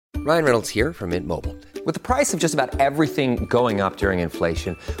Ryan Reynolds here from Mint Mobile. With the price of just about everything going up during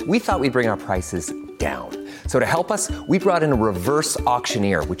inflation, we thought we'd bring our prices down. So to help us, we brought in a reverse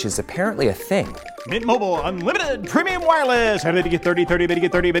auctioneer, which is apparently a thing. Mint Mobile Unlimited Premium Wireless. How to get 30, 30, bit to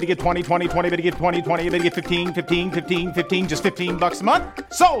get 30, bit to get 20, 20, 20, bit to get 20, 20, bit to get 15, 15, 15, 15, just $15 a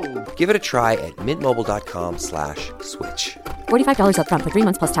month? Sold! Give it a try at mintmobile.com/switch. $45 up front for 3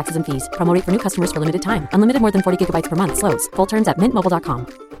 months plus taxes and fees. Promo rate for new customers for limited time. Unlimited more than 40 gigabytes per month. Slows full terms at mintmobile.com.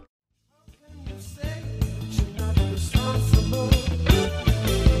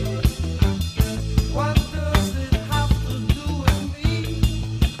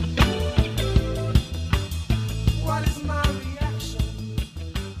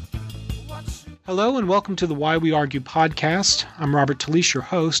 Hello and welcome to the Why We Argue podcast. I'm Robert Talisse, your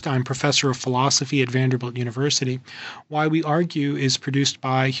host. I'm professor of philosophy at Vanderbilt University. Why We Argue is produced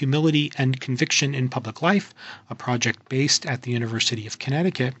by Humility and Conviction in Public Life, a project based at the University of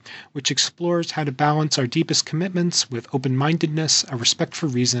Connecticut, which explores how to balance our deepest commitments with open-mindedness, a respect for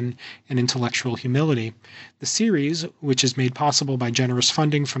reason, and intellectual humility. The series, which is made possible by generous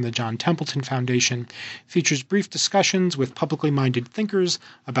funding from the John Templeton Foundation, features brief discussions with publicly minded thinkers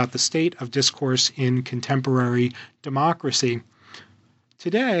about the state of discourse in contemporary democracy.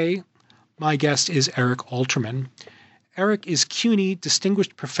 Today, my guest is Eric Alterman. Eric is CUNY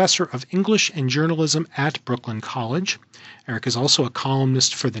Distinguished Professor of English and Journalism at Brooklyn College. Eric is also a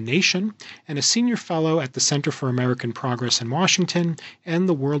columnist for The Nation and a senior fellow at the Center for American Progress in Washington and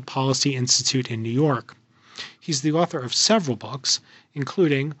the World Policy Institute in New York. He's the author of several books,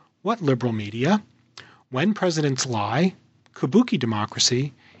 including What Liberal Media?, When Presidents Lie, Kabuki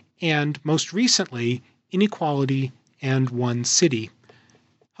Democracy, and most recently, Inequality and One City.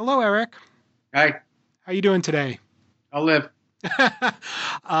 Hello, Eric. Hi. How are you doing today? I'll live.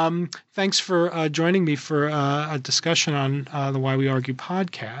 Thanks for joining me for a discussion on the Why We Argue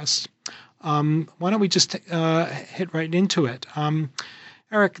podcast. Why don't we just hit right into it?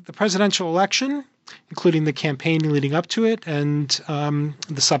 Eric, the presidential election, including the campaign leading up to it and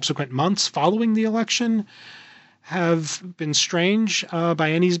the subsequent months following the election, have been strange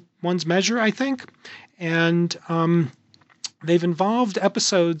by anyone's measure, I think. And they've involved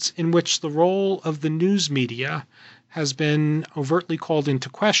episodes in which the role of the news media has been overtly called into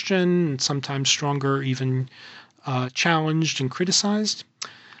question, and sometimes stronger even challenged and criticized.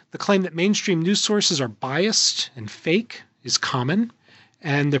 The claim that mainstream news sources are biased and fake is common,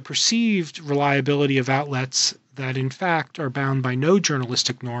 and the perceived reliability of outlets that in fact are bound by no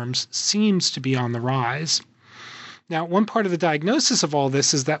journalistic norms seems to be on the rise. Now, one part of the diagnosis of all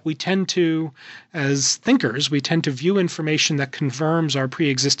this is that we tend to, as thinkers, we tend to view information that confirms our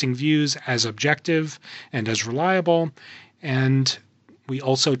pre-existing views as objective and as reliable, and we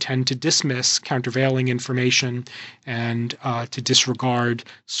also tend to dismiss countervailing information and to disregard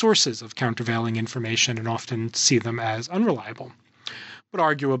sources of countervailing information and often see them as unreliable. But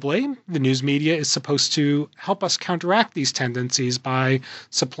arguably, the news media is supposed to help us counteract these tendencies by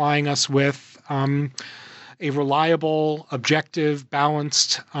supplying us with a reliable, objective,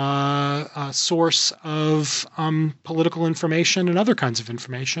 balanced source of political information and other kinds of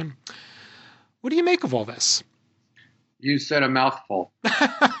information. What do you make of all this? You said a mouthful.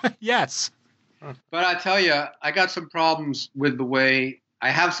 Yes. But I tell you, I have some problems with the way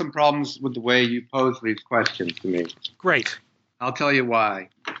you pose these questions to me. Great. I'll tell you why.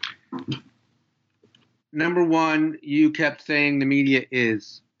 Number one, you kept saying the media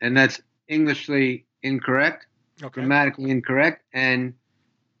is, and that's Englishly incorrect, grammatically incorrect, and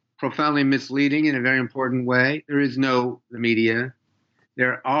profoundly misleading in a very important way. There is no the media.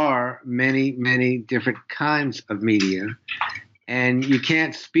 There are many, many different kinds of media, and you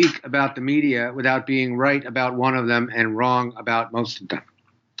can't speak about the media without being right about one of them and wrong about most of them.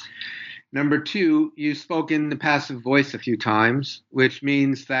 Number two, you spoke in the passive voice a few times, which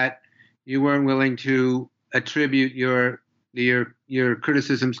means that you weren't willing to attribute your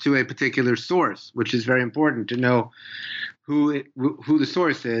criticisms to a particular source, which is very important to know who the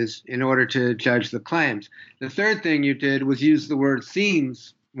source is in order to judge the claims. The third thing you did was use the word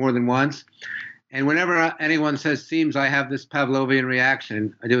seems more than once. And whenever anyone says seems, I have this Pavlovian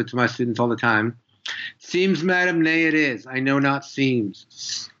reaction. I do it to my students all the time. Seems, madam, nay, it is. I know not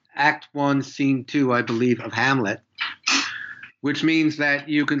seems. Act 1, Scene 2, I believe, of Hamlet, which means that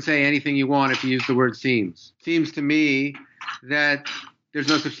you can say anything you want if you use the word seems. Seems to me that there's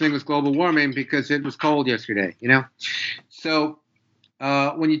no such thing as global warming because it was cold yesterday, you know? So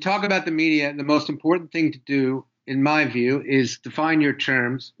when you talk about the media, the most important thing to do, in my view, is define your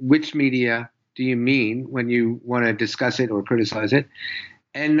terms. Which media do you mean when you want to discuss it or criticize it?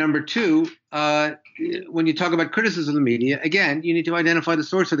 And number two, when you talk about criticism of the media, again, you need to identify the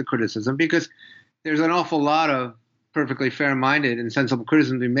source of the criticism, because there's an awful lot of perfectly fair-minded and sensible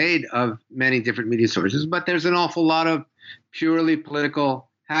criticism to be made of many different media sources, but there's an awful lot of purely political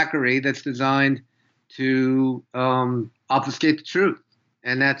hackery that's designed to obfuscate the truth.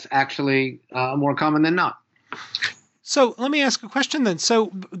 And that's actually more common than not. So let me ask a question then.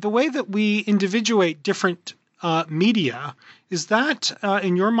 So the way that we individuate different media, is that,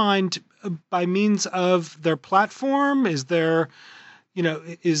 in your mind, by means of their platform? Is there,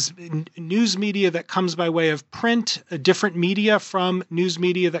 is news media that comes by way of print a different media from news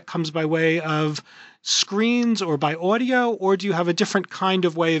media that comes by way of screens or by audio? Or do you have a different kind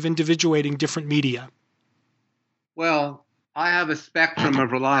of way of individuating different media? Well, I have a spectrum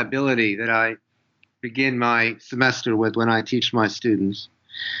of reliability that I begin my semester with when I teach my students,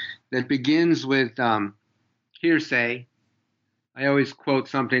 that begins with hearsay. I always quote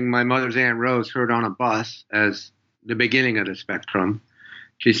something my mother's Aunt Rose heard on a bus as the beginning of the spectrum.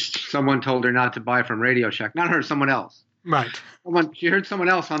 Someone told her not to buy from Radio Shack. Not her, someone else. Right. She heard someone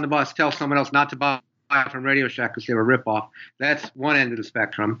else on the bus tell someone else not to buy from Radio Shack because they were a ripoff. That's one end of the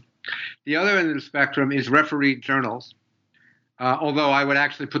spectrum. The other end of the spectrum is refereed journals. Although I would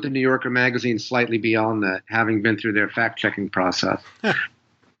actually put the New Yorker magazine slightly beyond that, having been through their fact-checking process.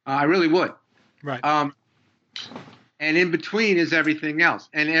 I really would. Right. And in between is everything else.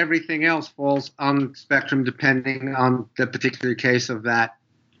 And everything else falls on the spectrum depending on the particular case of that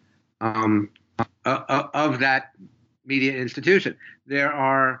media institution. There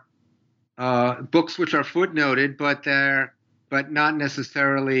are books which are footnoted, but not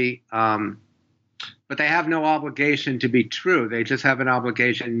necessarily but they have no obligation to be true. They just have an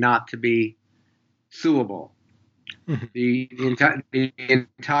obligation not to be suable. Mm-hmm.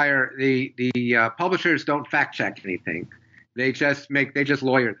 The publishers don't fact check anything. They just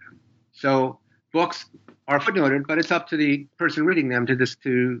lawyer them. So books are footnoted, but it's up to the person reading them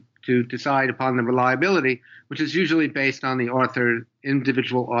to decide upon the reliability, which is usually based on the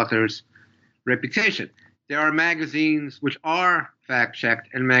individual author's reputation. There are magazines which are fact checked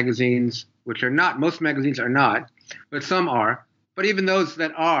and magazines which are not. Most magazines are not, but some are. But even those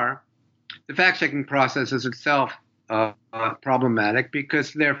that are, the fact-checking process is itself problematic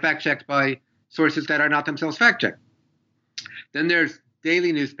because they're fact-checked by sources that are not themselves fact-checked. Then there's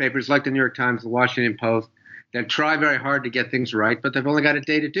daily newspapers like the New York Times, the Washington Post, that try very hard to get things right, but they've only got a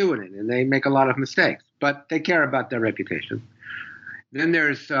day to do it in, and they make a lot of mistakes. But they care about their reputation. Then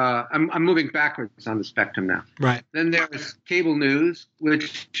there's, I'm moving backwards on the spectrum now. Right. Then there's cable news,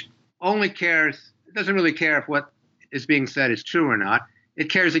 which it doesn't really care if what is being said is true or not.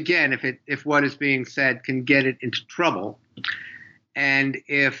 It cares again if what is being said can get it into trouble, and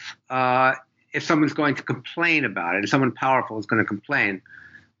if someone's going to complain about it, if someone powerful is going to complain.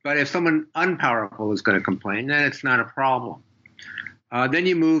 But if someone unpowerful is going to complain, then it's not a problem. Then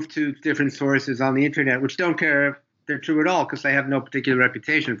you move to different sources on the internet, which don't care if they're true at all because they have no particular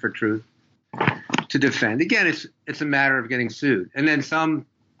reputation for truth to defend. Again, it's a matter of getting sued. And then some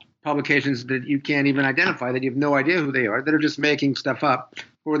publications that you can't even identify, that you have no idea who they are, that are just making stuff up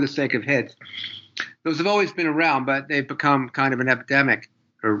for the sake of hits. Those have always been around, but they've become kind of an epidemic,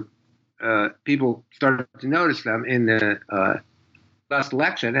 or people started to notice them in the last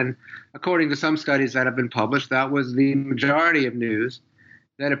election. And according to some studies that have been published, that was the majority of news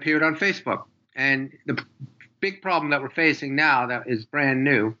that appeared on Facebook. And the big problem that we're facing now that is brand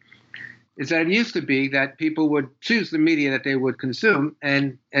new is that it used to be that people would choose the media that they would consume,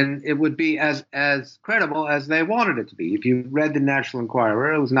 and it would be as credible as they wanted it to be. If you read the National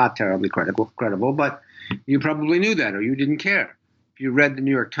Enquirer, it was not terribly credible, but you probably knew that, or you didn't care. If you read the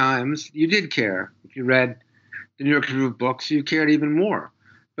New York Times, you did care. If you read the New York Review of Books, you cared even more.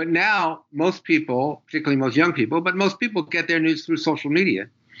 But now most people, particularly most young people, but most people get their news through social media.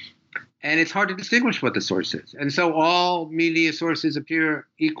 And it's hard to distinguish what the source is. And so all media sources appear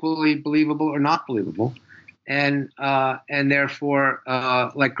equally believable or not believable. And therefore,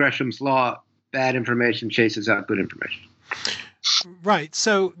 like Gresham's law, bad information chases out good information. Right.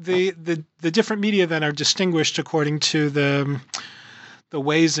 So the different media then are distinguished according to the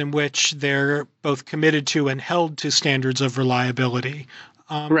ways in which they're both committed to and held to standards of reliability.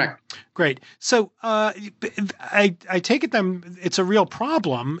 Correct. Great. So I take it then it's a real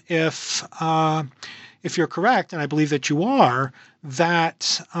problem if you're correct, and I believe that you are,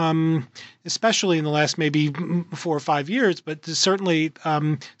 that especially in the last maybe 4 or 5 years, but certainly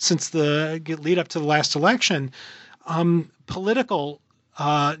since the lead up to the last election, political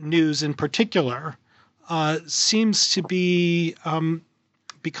news in particular seems to be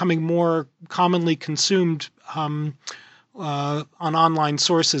becoming more commonly consumed on online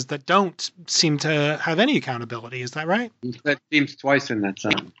sources that don't seem to have any accountability. Is that right? That seems twice in that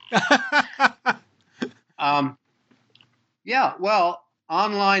sentence. Yeah, well,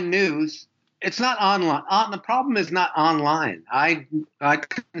 online news, it's not online. The problem is not online. I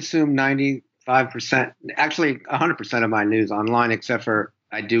consume 95%, actually 100% of my news online, except for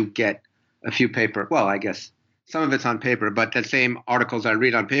I do get a few paper. Well, I guess some of it's on paper, but the same articles I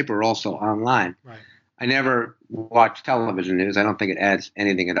read on paper are also online. Right. I never watch television news. I don't think it adds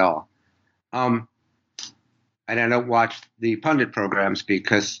anything at all. And I don't watch the pundit programs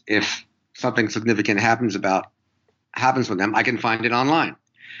because if something significant happens with them, I can find it online.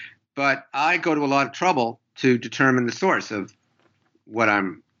 But I go to a lot of trouble to determine the source of what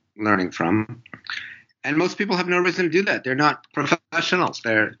I'm learning from. And most people have no reason to do that. They're not professionals.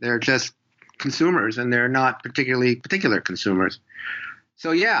 They're just consumers, and they're not particular consumers.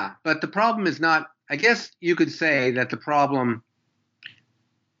 So yeah, but the problem is not, I guess you could say that the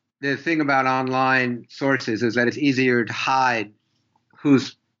thing about online sources is that it's easier to hide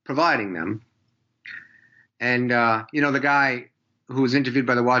who's providing them. And, the guy who was interviewed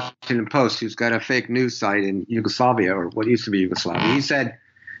by the Washington Post, who's got a fake news site in Yugoslavia, or what used to be Yugoslavia, he said,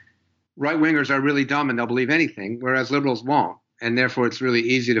 right-wingers are really dumb and they'll believe anything, whereas liberals won't. And therefore, it's really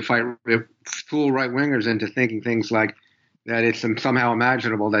easy to fool right-wingers into thinking things like that it's somehow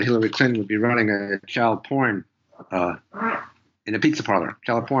imaginable that Hillary Clinton would be running a child porn in a pizza parlor,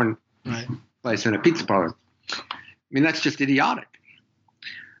 child porn place in a pizza parlor. I mean, that's just idiotic.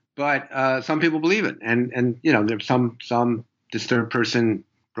 But some people believe it, and there's some disturbed person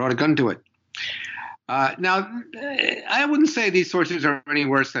brought a gun to it. Now, I wouldn't say these sources are any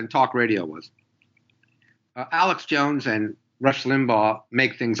worse than talk radio was. Alex Jones and Rush Limbaugh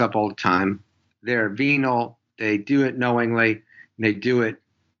make things up all the time. They're venal. They do it knowingly. They do it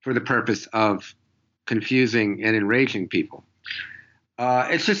for the purpose of confusing and enraging people.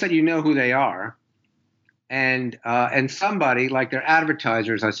 It's just that you know who they are. And somebody, like their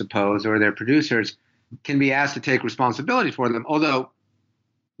advertisers, I suppose, or their producers, can be asked to take responsibility for them. Although,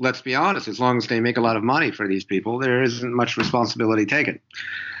 let's be honest, as long as they make a lot of money for these people, there isn't much responsibility taken.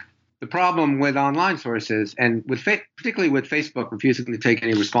 The problem with online sources, and particularly with Facebook refusing to take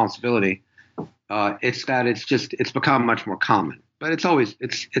any responsibility, it's that it's become much more common. But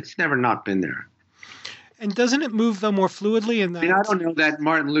it's never not been there. And doesn't it move, though, more fluidly? I don't know that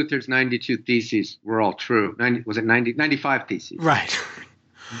Martin Luther's 92 theses were all true. 95 theses? Right.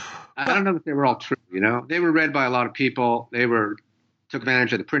 I don't know that they were all true, They were read by a lot of people. They took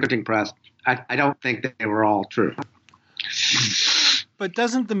advantage of the printing press. I don't think that they were all true. But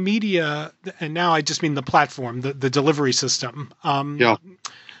doesn't the media, and now I just mean the platform, the delivery system. Yeah.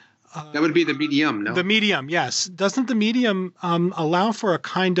 That would be the medium, no? The medium, yes. Doesn't the medium allow for a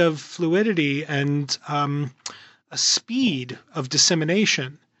kind of fluidity and a speed of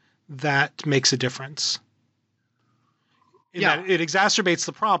dissemination that makes a difference? That it exacerbates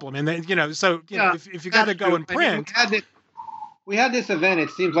the problem. And then, if you got to go and print. We had this event, it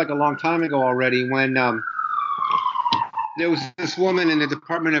seems like a long time ago already, when there was this woman in the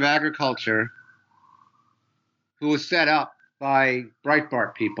Department of Agriculture who was set up by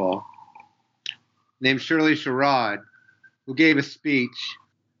Breitbart people named Shirley Sherrod, who gave a speech,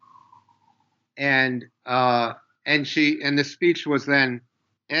 and the speech was then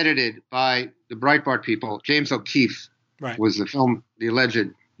edited by the Breitbart people. James O'Keefe was the alleged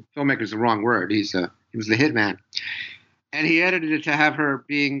filmmaker is the wrong word. He was the hitman, and he edited it to have her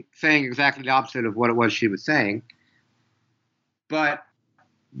saying exactly the opposite of what it was she was saying. But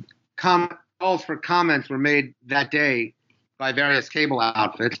calls for comments were made that day by various cable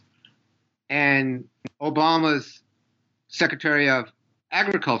outfits, and Obama's Secretary of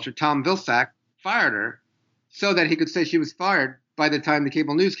Agriculture, Tom Vilsack, fired her so that he could say she was fired by the time the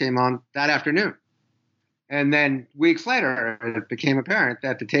cable news came on that afternoon. And then weeks later, it became apparent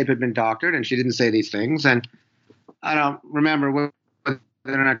that the tape had been doctored and she didn't say these things. And I don't remember whether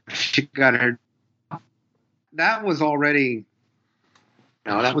or not she got her. That was already...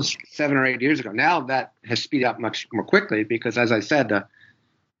 No, that was 7 or 8 years ago. Now that has speeded up much more quickly because, as I said, the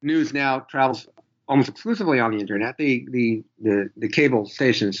news now travels almost exclusively on the internet. The cable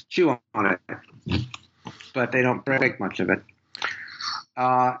stations chew on it, but they don't break much of it.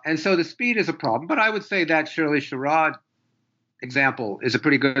 And so the speed is a problem. But I would say that Shirley Sherrod example is a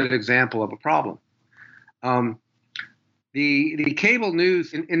pretty good example of a problem. The cable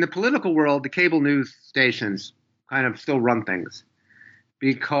news in the political world, the cable news stations kind of still run things,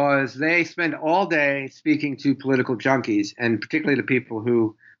 because they spend all day speaking to political junkies, and particularly the people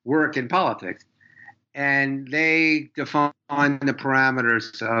who work in politics, and they define the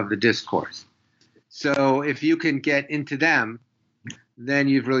parameters of the discourse. So if you can get into them, then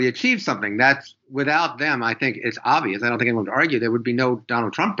you've really achieved something. That's without them, I think it's obvious. I don't think anyone would argue there would be no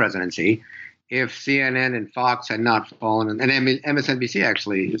Donald Trump presidency if CNN and Fox had not fallen, and MSNBC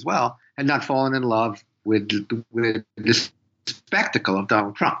actually as well, had not fallen in love with the spectacle of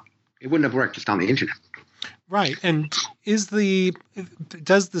Donald Trump. It wouldn't have worked just on the internet. Right. And does the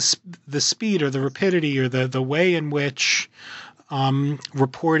speed or the rapidity or the way in which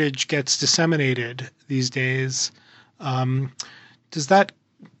reportage gets disseminated these days, does that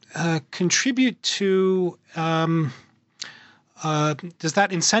contribute to, does that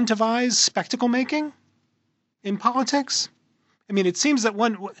incentivize spectacle making in politics? I mean, it seems that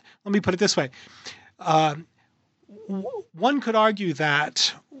let me put it this way. One could argue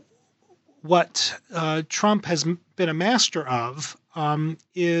that what Trump has been a master of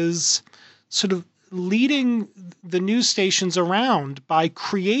is sort of leading the news stations around by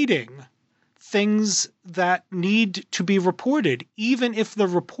creating things that need to be reported, even if the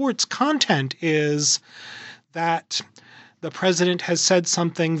report's content is that the president has said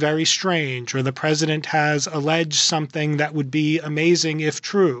something very strange or the president has alleged something that would be amazing if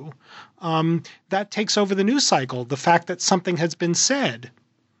true. That takes over the news cycle, the fact that something has been said,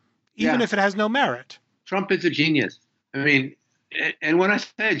 even if it has no merit. Trump is a genius. I mean, and when I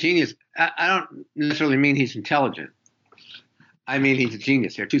say a genius, I don't necessarily mean he's intelligent. I mean he's a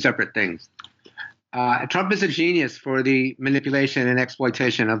genius. They're two separate things. Trump is a genius for the manipulation and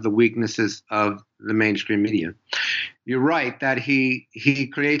exploitation of the weaknesses of the mainstream media. You're right that he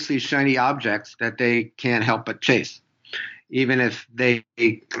creates these shiny objects that they can't help but chase, even if they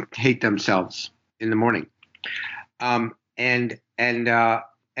hate themselves in the morning. And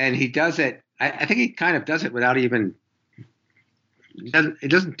he does it. I think he kind of does it without even. He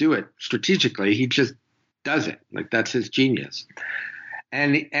doesn't do it strategically. He just does it. Like, that's his genius.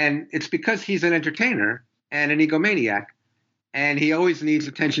 And it's because he's an entertainer and an egomaniac, and he always needs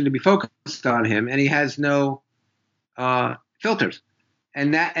attention to be focused on him, and he has no filters.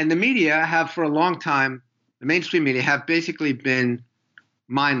 And the media have for a long time, the mainstream media have basically been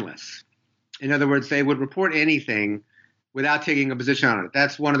mindless. In other words, they would report anything without taking a position on it.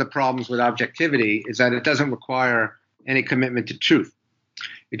 That's one of the problems with objectivity, is that it doesn't require any commitment to truth.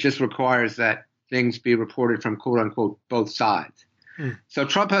 It just requires that things be reported from quote unquote both sides. So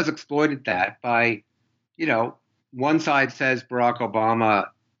Trump has exploited that by, one side says Barack Obama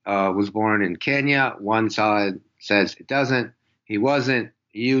was born in Kenya. One side says it doesn't. He wasn't.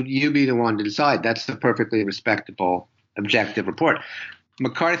 You be the one to decide. That's a perfectly respectable, objective report.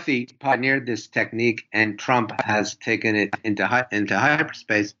 McCarthy pioneered this technique, and Trump has taken it into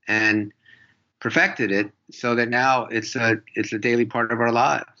hyperspace and perfected it, so that now it's a daily part of our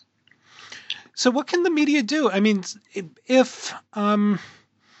lives. So what can the media do? I mean, if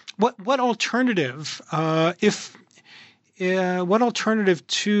what alternative what alternative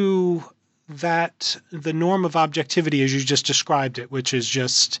to that, the norm of objectivity as you just described it, which is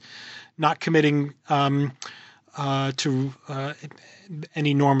just not committing to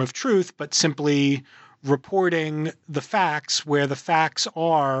any norm of truth, but simply reporting the facts where the facts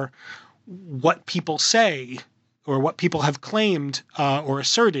are what people say or what people have claimed or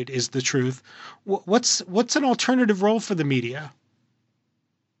asserted is the truth. What's an alternative role for the media?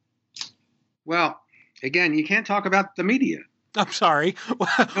 Well, again, you can't talk about the media. I'm sorry.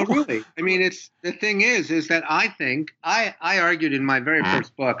 No, really. I mean, the thing is that I think I argued in my very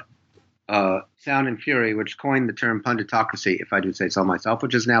first book, Sound and Fury, which coined the term punditocracy, if I do say so myself,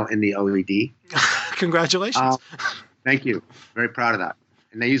 which is now in the OED. Congratulations. Thank you. Very proud of that.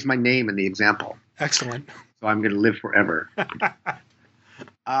 And they use my name in the example. Excellent. So I'm going to live forever.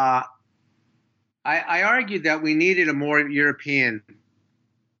 I argued that we needed a more European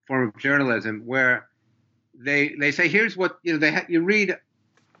form of journalism where they say, here's what, you read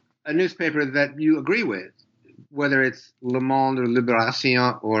a newspaper that you agree with, whether it's Le Monde or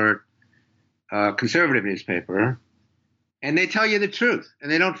Libération or a conservative newspaper, and they tell you the truth,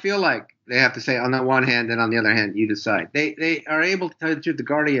 and they don't feel like they have to say on the one hand and on the other hand, you decide. They are able to tell you the truth. The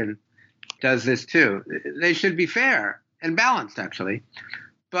Guardian does this too. They should be fair and balanced, actually.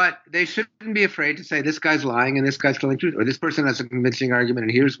 But they shouldn't be afraid to say this guy's lying and this guy's telling the truth, or this person has a convincing argument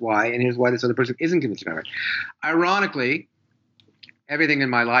and here's why this other person isn't convincing argument. Ironically, everything in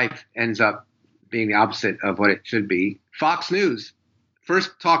my life ends up being the opposite of what it should be. Fox News,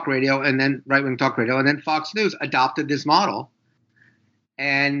 first talk radio and then right-wing talk radio, and then Fox News adopted this model.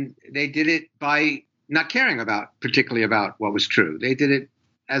 And they did it by not caring particularly about what was true. They did it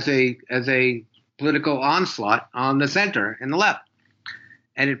as a political onslaught on the center and the left.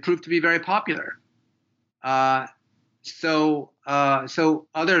 And it proved to be very popular. So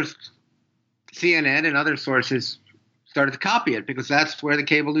other CNN and other sources started to copy it because that's where the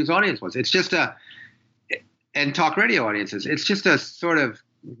cable news audience was. It's just and talk radio audiences. It's just a sort of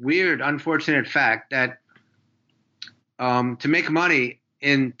weird, unfortunate fact that to make money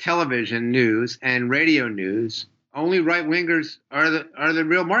in television news and radio news, only right wingers are the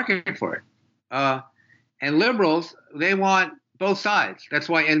real market for it. And liberals, they want both sides. That's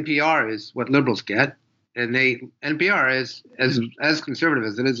why NPR is what liberals get, and NPR is as conservative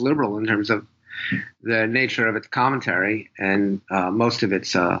as it is liberal in terms of the nature of its commentary and most of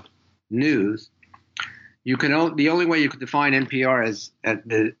its news. The only way you could define NPR as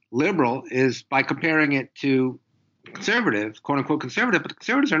the liberal is by comparing it to conservatives, quote unquote conservative. But the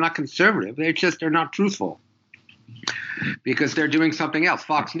conservatives are not conservative; they're not truthful because they're doing something else.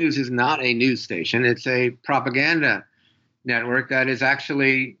 Fox News is not a news station; it's a propaganda network that is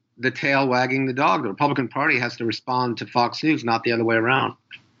actually the tail wagging the dog. The Republican Party has to respond to Fox News, not the other way around.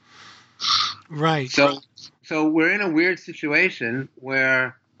 Right. So we're in a weird situation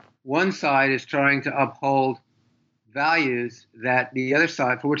where one side is trying to uphold values that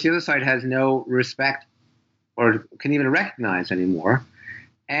for which the other side has no respect or can even recognize anymore.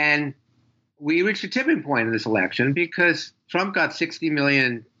 And we reached a tipping point in this election because Trump got 60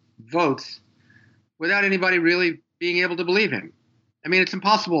 million votes without anybody really being able to believe him. I mean, it's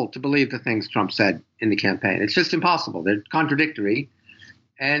impossible to believe the things Trump said in the campaign. It's just impossible. They're contradictory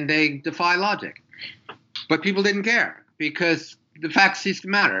and they defy logic. But people didn't care because the facts ceased to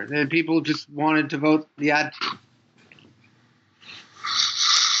matter. The people just wanted to vote the ad.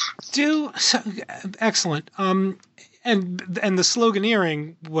 Excellent. And the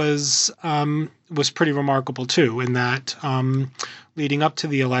sloganeering was pretty remarkable too. In that leading up to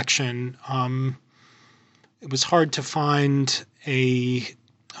the election, it was hard to find a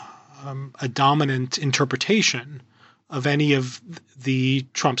dominant interpretation of any of the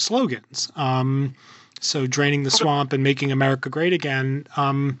Trump slogans. So draining the swamp and making America great again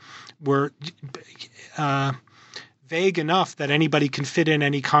were vague enough that anybody can fit in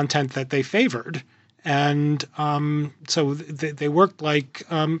any content that they favored. And so they worked like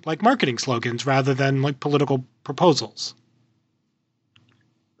marketing slogans rather than like political proposals.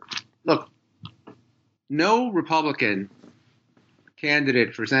 Look, no Republican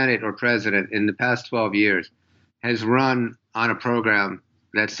candidate for Senate or president in the past 12 years has run on a program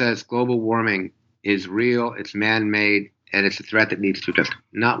that says global warming is real, it's man-made, and it's a threat that needs to be addressed.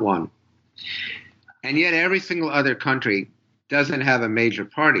 Not one. And yet every single other country doesn't have a major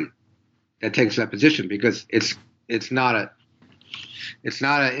party that takes that position because it's not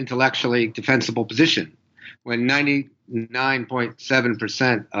an intellectually defensible position. When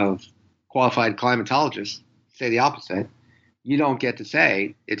 99.7% of qualified climatologists say the opposite, you don't get to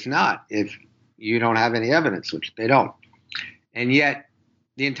say it's not if you don't have any evidence, which they don't. And yet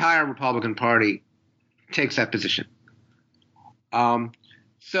the entire Republican Party takes that position.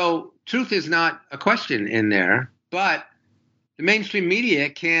 So truth is not a question in there, but the mainstream media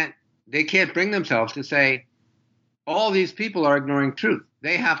can't bring themselves to say all these people are ignoring truth.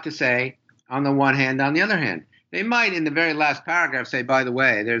 They have to say on the one hand, on the other hand. They might in the very last paragraph say, by the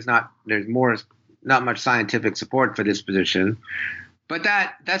way, there's not much scientific support for this position. But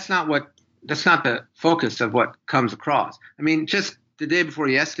that's not the focus of what comes across. I mean, just the day before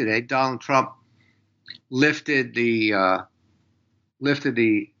yesterday, Donald Trump lifted the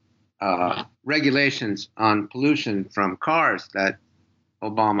regulations on pollution from cars that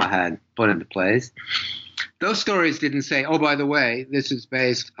Obama had put into place. Those stories didn't say, oh, by the way, this is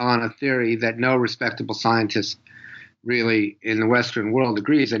based on a theory that no respectable scientist really in the Western world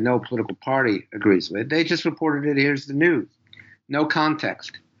agrees and no political party agrees with. They just reported it. Here's the news. No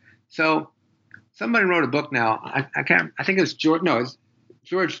context. So somebody wrote a book now. I think it was George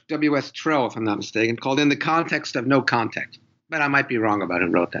W.S. Trill, if I'm not mistaken, called In the Context of No Context. But I might be wrong about who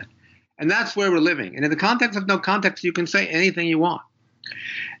wrote that. And that's where we're living. And in the context of no context, you can say anything you want.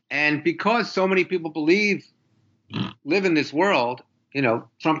 And because so many people live in this world,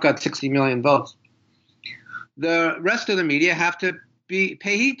 Trump got 60 million votes. The rest of the media have to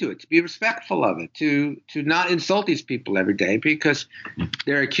pay heed to it, to be respectful of it, to not insult these people every day because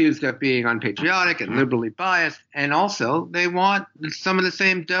they're accused of being unpatriotic and liberally biased. And also they want some of the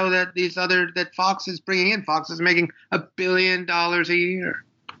same dough that Fox is bringing in. Fox is making $1 billion a year.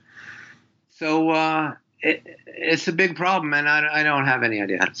 So it's a big problem, and I don't have any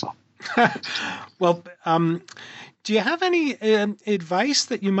idea how to solve it. Well, do you have any advice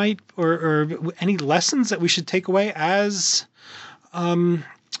that you might, or any lessons that we should take away as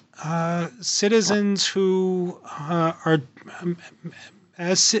citizens who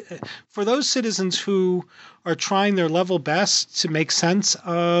for those citizens who are trying their level best to make sense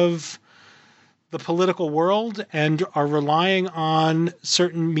of the political world and are relying on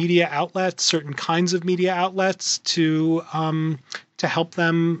certain media outlets, certain kinds of media outlets to help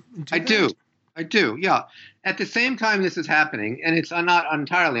them do that? I do. Yeah. At the same time this is happening, and it's not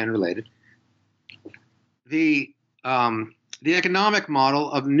entirely unrelated, the economic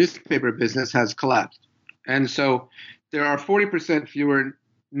model of the newspaper business has collapsed. And so there are 40% fewer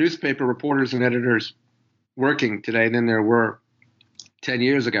newspaper reporters and editors working today than there were 10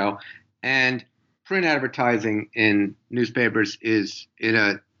 years ago. And print advertising in newspapers is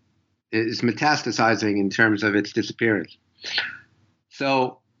metastasizing in terms of its disappearance.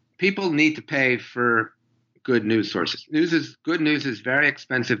 So people need to pay for good news sources. Good news is very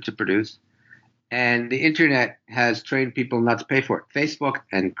expensive to produce, and the internet has trained people not to pay for it. Facebook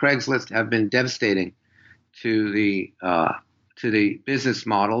and Craigslist have been devastating to the business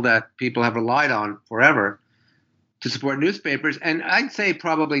model that people have relied on forever to support newspapers. And I'd say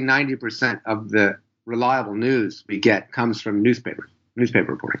probably 90% of the reliable news we get comes from newspaper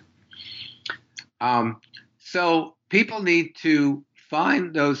reporting. So people need to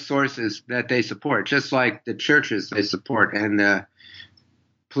find those sources that they support, just like the churches they support and the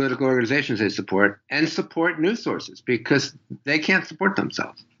political organizations they support, and support news sources because they can't support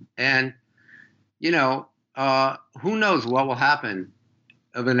themselves. And, who knows what will happen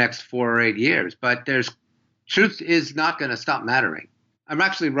over the next 4 or 8 years, but truth is not going to stop mattering. I'm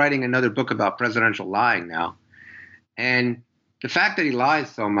actually writing another book about presidential lying now. And the fact that he lies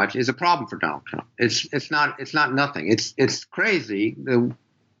so much is a problem for Donald Trump. It's not nothing. It's crazy the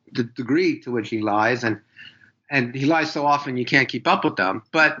degree to which he lies, and he lies so often you can't keep up with them.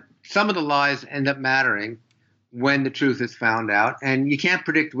 But some of the lies end up mattering when the truth is found out, and you can't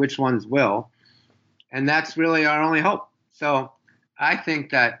predict which ones will. And that's really our only hope. So I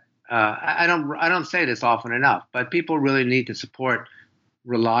think that I don't say this often enough, but people really need to support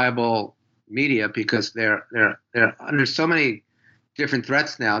reliable media because they're under so many different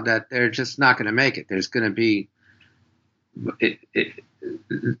threats now that they're just not going to make it. There's going to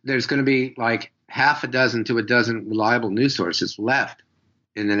be like half a dozen to a dozen reliable news sources left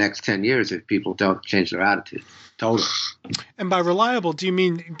in the next 10 years if people don't change their attitude. Totally. And by reliable, do you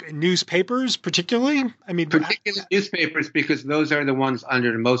mean newspapers particularly? I mean, particularly newspapers, because those are the ones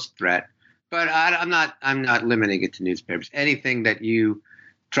under the most threat. But I'm not limiting it to newspapers. Anything that you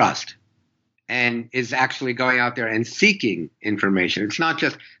trust and is actually going out there and seeking information. It's not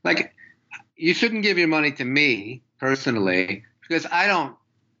just like, you shouldn't give your money to me personally because I don't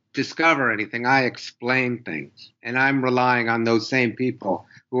discover anything. I explain things, and I'm relying on those same people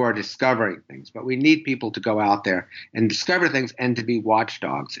who are discovering things. But we need people to go out there and discover things and to be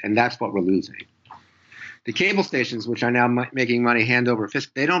watchdogs, and that's what we're losing. The cable stations, which are now making money hand over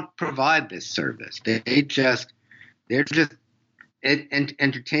fist, they don't provide this service. They're just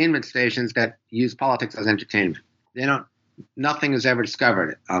entertainment stations that use politics as entertainment. Nothing is ever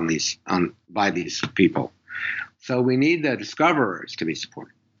discovered by these people. So we need the discoverers to be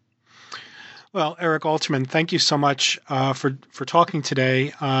supported. Well, Eric Alterman, thank you so much for talking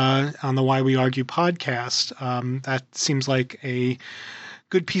today on the Why We Argue podcast. That seems like a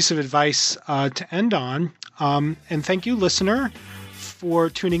good piece of advice to end on. And thank you, listener, for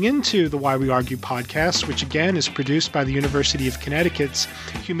tuning into the Why We Argue podcast, which again is produced by the University of Connecticut's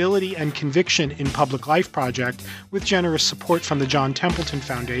Humility and Conviction in Public Life project with generous support from the John Templeton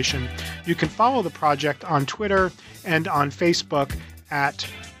Foundation. You can follow the project on Twitter and on Facebook at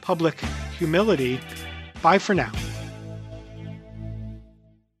Public Humility. Bye for now.